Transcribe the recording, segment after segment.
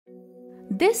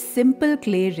This simple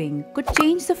clay ring could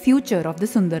change the future of the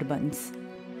Sundarbans.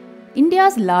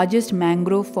 India's largest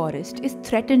mangrove forest is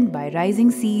threatened by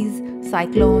rising seas,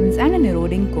 cyclones, and an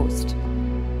eroding coast.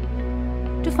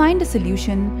 To find a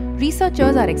solution,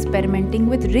 researchers are experimenting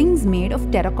with rings made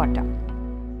of terracotta.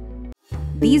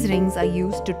 These rings are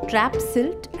used to trap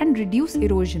silt and reduce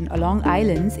erosion along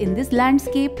islands in this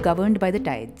landscape governed by the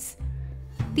tides.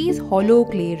 These hollow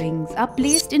clay rings are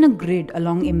placed in a grid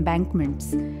along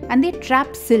embankments, and they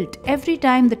trap silt every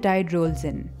time the tide rolls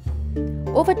in.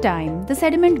 Over time, the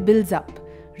sediment builds up,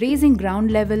 raising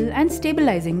ground level and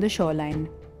stabilizing the shoreline.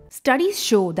 Studies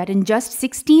show that in just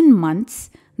 16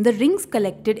 months, the rings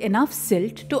collected enough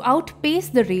silt to outpace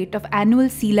the rate of annual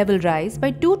sea level rise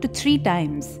by 2 to 3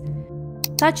 times.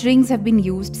 Such rings have been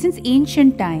used since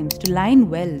ancient times to line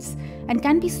wells and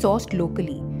can be sourced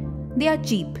locally. They are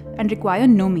cheap and require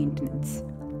no maintenance.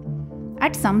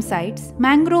 At some sites,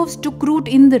 mangroves took root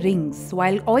in the rings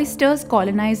while oysters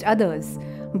colonized others,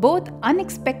 both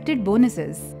unexpected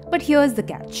bonuses. But here's the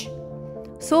catch.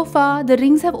 So far, the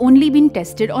rings have only been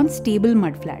tested on stable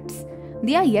mudflats.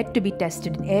 They are yet to be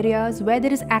tested in areas where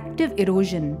there is active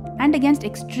erosion and against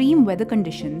extreme weather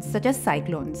conditions such as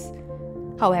cyclones.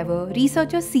 However,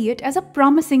 researchers see it as a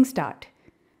promising start.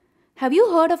 Have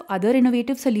you heard of other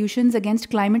innovative solutions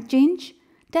against climate change?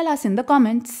 Tell us in the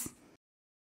comments.